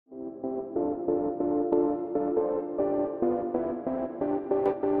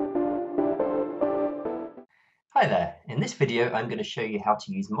Hi there, in this video I'm going to show you how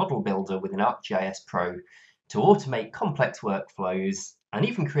to use ModelBuilder within ArcGIS Pro to automate complex workflows and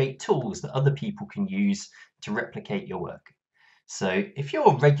even create tools that other people can use to replicate your work. So if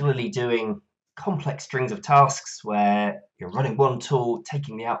you're regularly doing complex strings of tasks where you're running one tool,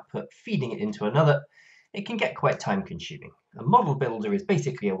 taking the output, feeding it into another, it can get quite time consuming. A ModelBuilder is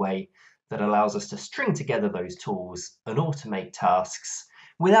basically a way that allows us to string together those tools and automate tasks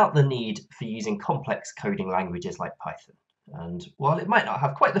without the need for using complex coding languages like Python. And while it might not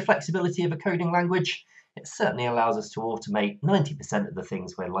have quite the flexibility of a coding language, it certainly allows us to automate 90% of the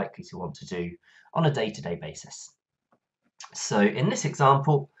things we're likely to want to do on a day-to-day basis. So in this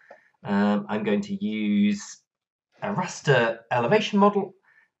example, I'm going to use a raster elevation model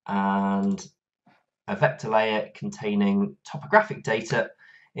and a vector layer containing topographic data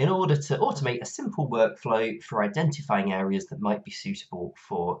in order to automate a simple workflow for identifying areas that might be suitable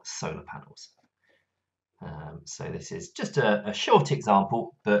for solar panels. So this is just a short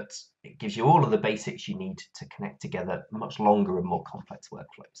example, but it gives you all of the basics you need to connect together much longer and more complex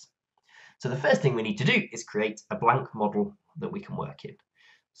workflows. So the first thing we need to do is create a blank model that we can work in.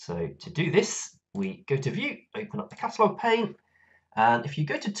 So to do this, we go to View, open up the Catalog pane, and if you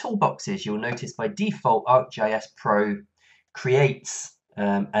go to Toolboxes, you'll notice by default ArcGIS Pro creates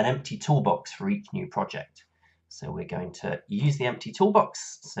an empty toolbox for each new project. So we're going to use the empty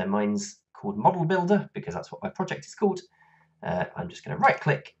toolbox. So mine's called ModelBuilder because that's what my project is called. I'm just going to right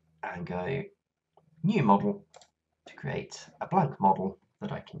click and go New Model to create a blank model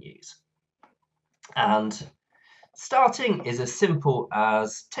that I can use. And starting is as simple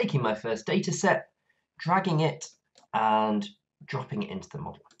as taking my first data set, dragging it and dropping it into the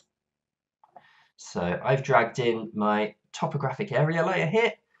model. So I've dragged in my topographic area layer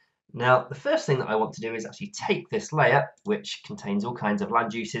here. Now the first thing that I want to do is actually take this layer, which contains all kinds of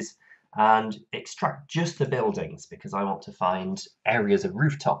land uses, and extract just the buildings because I want to find areas of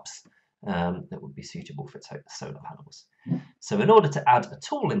rooftops that would be suitable for solar panels. So in order to add a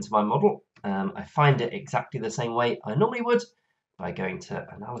tool into my model, I find it exactly the same way I normally would by going to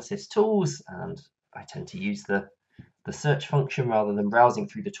Analysis Tools, and I tend to use the search function rather than browsing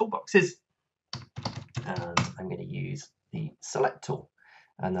through the toolboxes. And I'm going to use the select tool,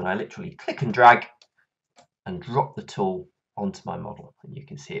 and then I literally click and drag and drop the tool onto my model, and you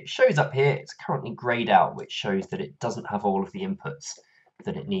can see it shows up here. It's currently grayed out, which shows that it doesn't have all of the inputs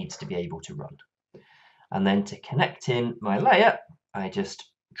that it needs to be able to run. And then to connect in my layer, I just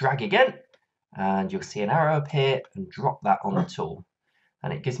drag again, and you'll see an arrow appear and drop that on the tool,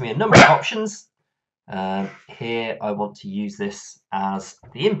 and it gives me a number of options. Here I want to use this as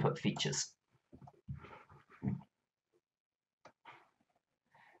the input features.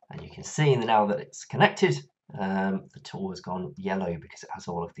 And you can see now that it's connected, the tool has gone yellow because it has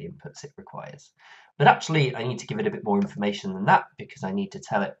all of the inputs it requires. But actually, I need to give it a bit more information than that because I need to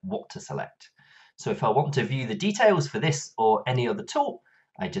tell it what to select. So if I want to view the details for this or any other tool,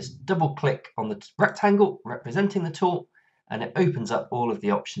 I just double click on the rectangle representing the tool, and it opens up all of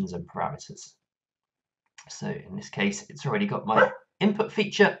the options and parameters. So in this case, it's already got my input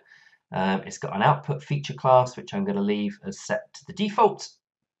feature. It's got an output feature class, which I'm going to leave as set to the default,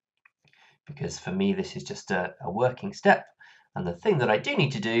 because for me this is just a working step, and the thing that I do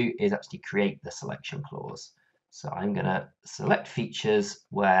need to do is actually create the selection clause. So I'm going to select features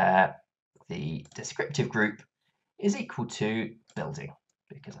where the descriptive group is equal to building,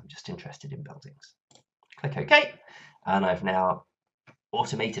 because I'm just interested in buildings. Click OK, and I've now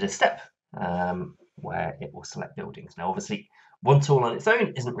automated a step where it will select buildings. Now obviously one tool on its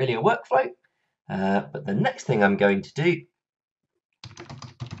own isn't really a workflow, but the next thing I'm going to do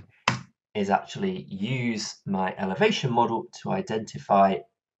is actually use my elevation model to identify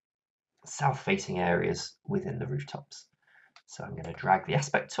south-facing areas within the rooftops. So I'm going to drag the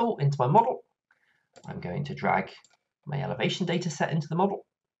aspect tool into my model. I'm going to drag my elevation data set into the model.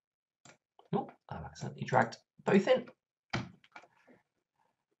 Oh, I've accidentally dragged both in.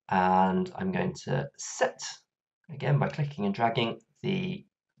 And I'm going to set, again by clicking and dragging, the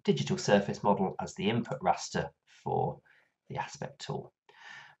digital surface model as the input raster for the aspect tool.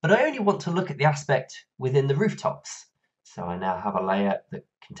 But I only want to look at the aspect within the rooftops. So I now have a layer that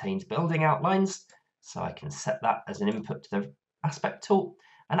contains building outlines. So I can set that as an input to the aspect tool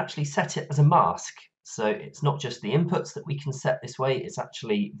and actually set it as a mask. So it's not just the inputs that we can set this way, it's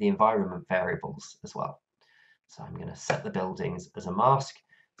actually the environment variables as well. So I'm going to set the buildings as a mask.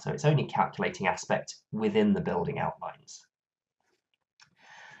 So it's only calculating aspect within the building outlines.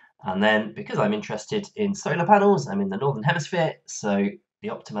 And then because I'm interested in solar panels, I'm in the Northern Hemisphere, so the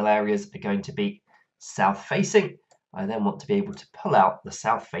optimal areas are going to be south facing. I then want to be able to pull out the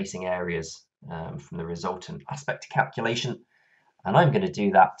south facing areas from the resultant aspect calculation. And I'm going to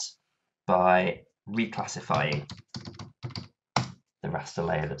do that by reclassifying the raster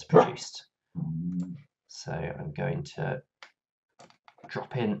layer that's produced. So I'm going to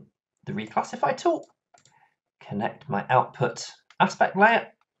drop in the reclassify tool, connect my output aspect layer,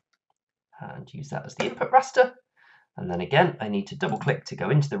 and use that as the input raster. And then again, I need to double click to go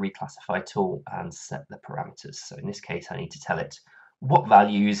into the reclassify tool and set the parameters. So in this case, I need to tell it what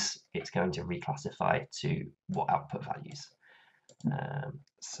values it's going to reclassify to what output values.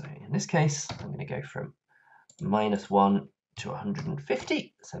 So in this case, I'm going to go from -1 to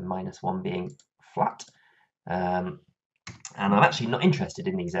 150, so -1 being flat. And I'm actually not interested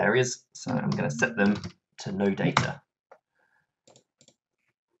in these areas, so I'm going to set them to no data.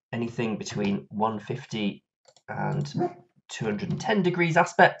 Anything between 150 and 210 degrees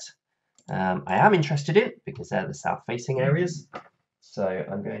aspect, I am interested in because they're the south-facing areas. So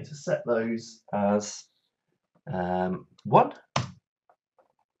I'm going to set those as 1.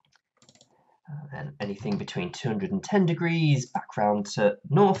 And anything between 210 degrees back round to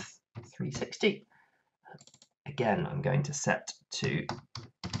north, 360. Again, I'm going to set to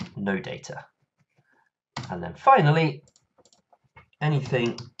no data. And then finally,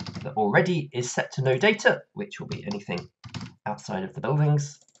 anything that already is set to no data, which will be anything outside of the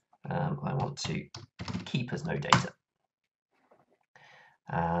buildings, I want to keep as no data.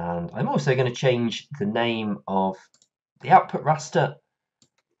 And I'm also going to change the name of the output raster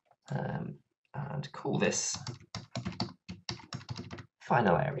and call this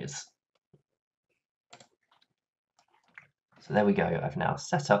final areas. So there we go. I've now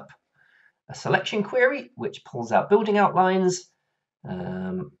set up a selection query which pulls out building outlines.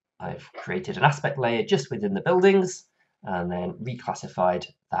 I've created an aspect layer just within the buildings and then reclassified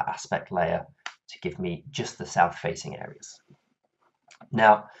that aspect layer to give me just the south-facing areas.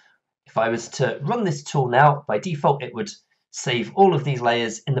 Now, if I was to run this tool now, by default it would save all of these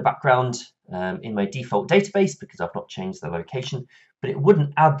layers in the background in my default database because I've not changed the location, but it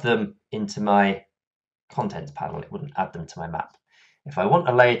wouldn't add them into my contents panel. It wouldn't add them to my map. If I want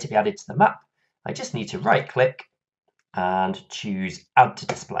a layer to be added to the map, I just need to right-click and choose Add to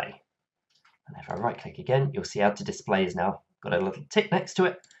Display. And if I right-click again, you'll see Add to Display is now got a little tick next to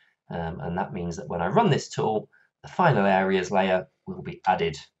it, and that means that when I run this tool, the final areas layer will be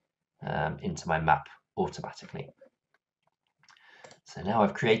added into my map automatically. So now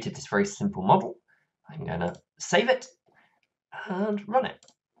I've created this very simple model. I'm going to save it and run it.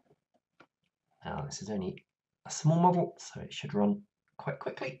 Now this is only a small model, so it should run quite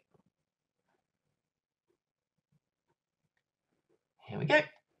quickly. Here we go.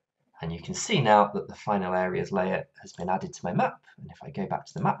 And you can see now that the final areas layer has been added to my map. And if I go back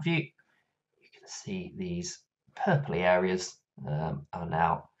to the map view, you can see these purpley areas are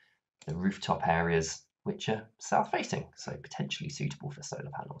now the rooftop areas which are south-facing, so potentially suitable for solar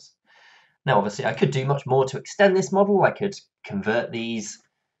panels. Now, obviously, I could do much more to extend this model. I could convert these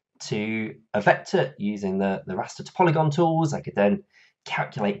to a vector using the raster to polygon tools. I could then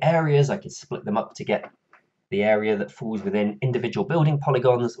calculate areas. I could split them up to get the area that falls within individual building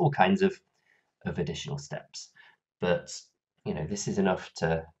polygons, all kinds of additional steps. But, you know, this is enough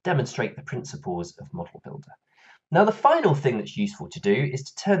to demonstrate the principles of ModelBuilder. Now, the final thing that's useful to do is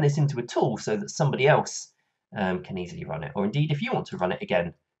to turn this into a tool so that somebody else can easily run it, or indeed if you want to run it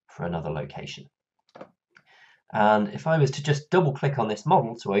again for another location. And if I was to just double click on this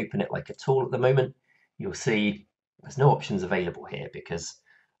model to open it like a tool at the moment, you'll see there's no options available here because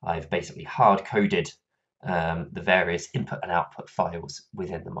I've basically hard-coded the various input and output files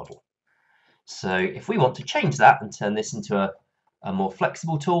within the model. So if we want to change that and turn this into a more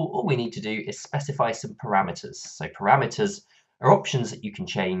flexible tool, all we need to do is specify some parameters. So parameters are options that you can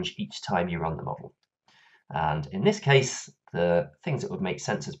change each time you run the model. And in this case, the things that would make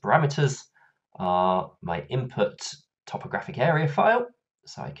sense as parameters are my input topographic area file.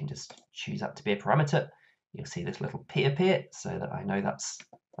 So I can just choose that to be a parameter. You'll see this little P appear so that I know that's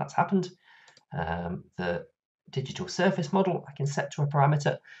happened. The digital surface model I can set to a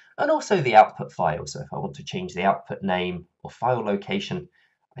parameter, and also the output file. So if I want to change the output name or file location,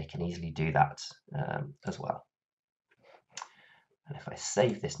 I can easily do that as well. And if I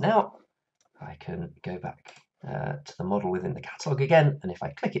save this now, I can go back to the model within the catalog again, and if I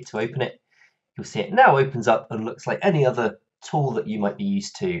click it to open it, you'll see it now opens up and looks like any other tool that you might be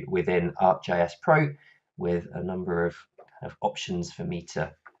used to within ArcGIS Pro, with a number of kind of options for me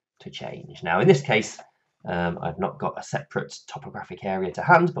to change. Now in this case, I've not got a separate topographic area to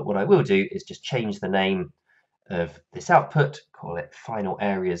hand, but what I will do is just change the name of this output, call it Final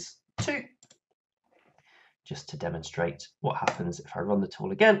Areas 2, just to demonstrate what happens if I run the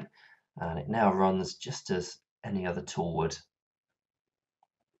tool again. and it now runs just as any other tool would.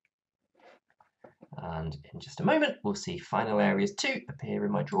 And in just a moment, we'll see final areas 2 appear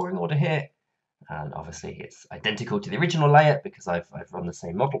in my drawing order here. And obviously it's identical to the original layout because I've run the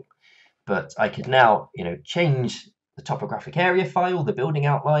same model. But I could now, change the topographic area file, the building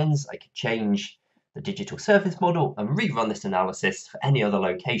outlines. I could change the digital surface model and rerun this analysis for any other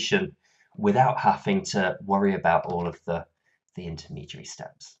location without having to worry about all of the intermediary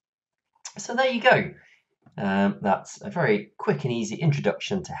steps. So there you go. That's a very quick and easy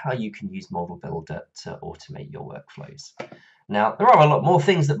introduction to how you can use ModelBuilder to automate your workflows. Now, there are a lot more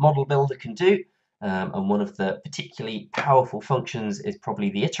things that ModelBuilder can do, and one of the particularly powerful functions is probably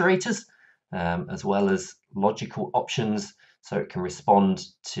the iterators, as well as logical options, so it can respond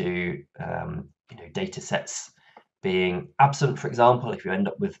to data sets being absent. For example, if you end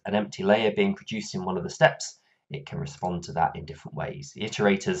up with an empty layer being produced in one of the steps, it can respond to that in different ways. The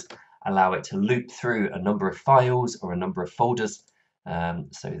iterators allow it to loop through a number of files or a number of folders,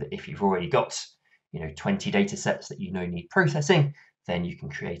 so that if you've already got 20 data sets that need processing, then you can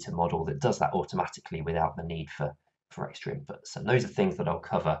create a model that does that automatically without the need for extra inputs. And those are things that I'll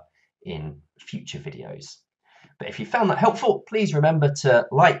cover in future videos. But if you found that helpful, please remember to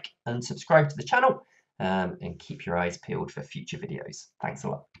like and subscribe to the channel, and keep your eyes peeled for future videos. Thanks a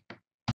lot.